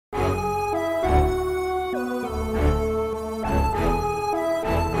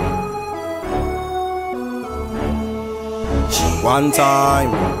One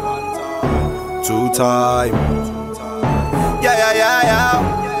time, two time. Yeah, yeah, yeah, yeah.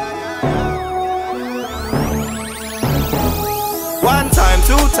 One time,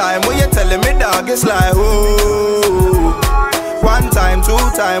 two time, when you telling me dog, it's like oh. One time, two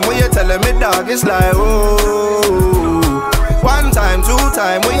time, when you telling me dog, it's like oh. One time, two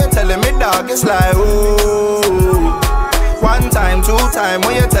time, when you telling me dog, it's like oh. One time, two time,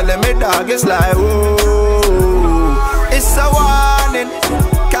 when you telling me dog, it's like oh. It's a warning,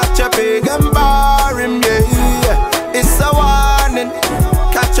 catch a pig and bar him, yeah. It's a warning,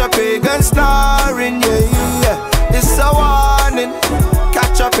 catch a pig and snoring, yeah. It's a warning,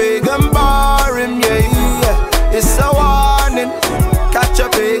 catch a pig and bar him, yeah. It's a warning, catch a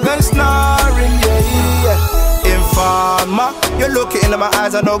pig and snoring, yeah. Informer, you look in my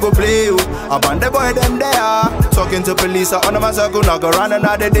eyes, I no go play you. Upon the boy them there, talking to police on my circle, not go run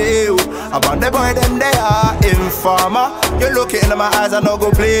another day. Upon the boy them there, informer, you look in my eyes, I no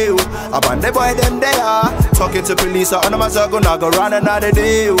go play you. Upon the boy them there, talking to police on my circle, not go run another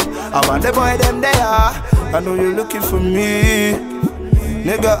day. Upon the boy them there, I know you're looking for me.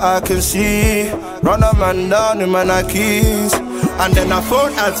 Nigga, I can see. Run a man down in my keys. And then I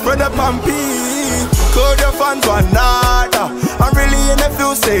phone and spread up on peace. Kojo fans want nada. I'm really in the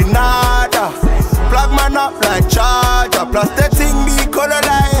field, say nada. Plug man up like charger. Plus the thing be color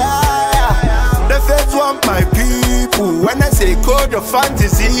like yeah. The feds want my people. When I say Kojo fans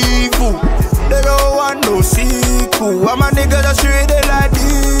is evil, they don't want no sequel. I'm a nigga that's really like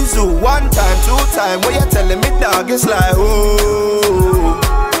diesel. One time, two time, when you telling me dog, it's like oh.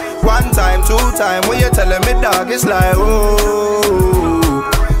 One time, two time, when you telling me dog, it's like oh.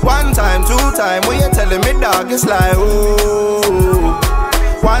 One time, two time, when you telling me dog, it's like oh.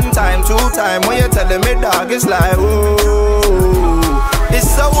 One time, two time, when you telling me dog, it's like oh.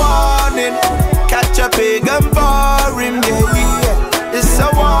 It's a warning, catch a pig and bar him, yeah. It's a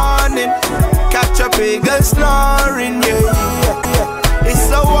warning, catch a pig and snoring, yeah. It's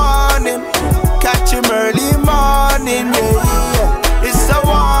a warning, catch him early morning, yeah. It's a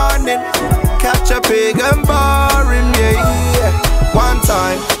warning, catch a pig and bar him, yeah. One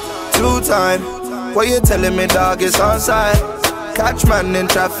time, two time, what you telling me dog is on side. Catch man in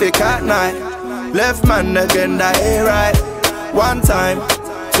traffic at night, left man again that ain't right. One time,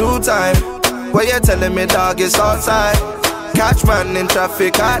 two time, what you telling me dog is outside. Catch man in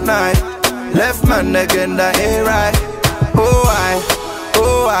traffic at night, left man again that ain't right. Oh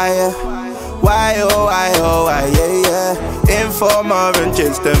I, why, oh I, yeah, yeah. Informer and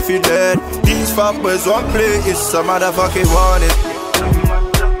chase them for dead. These fuckers won't play, it's a motherfucking warning.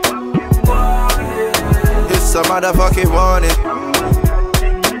 It's a motherfucking warning.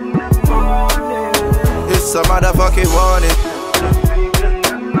 It's a motherfucking warning.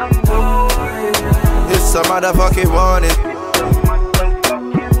 It's a motherfucking warning.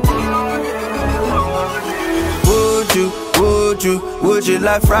 Would you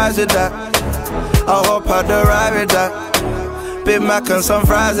like fries with that? I hope I'd arrive with that. Big Mac and some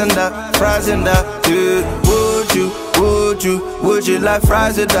fries in that, yeah. Would you like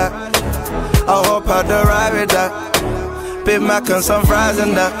fries with that? I hope I'd arrive with that. Big Mac and some fries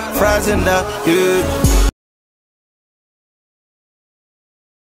in that, yeah.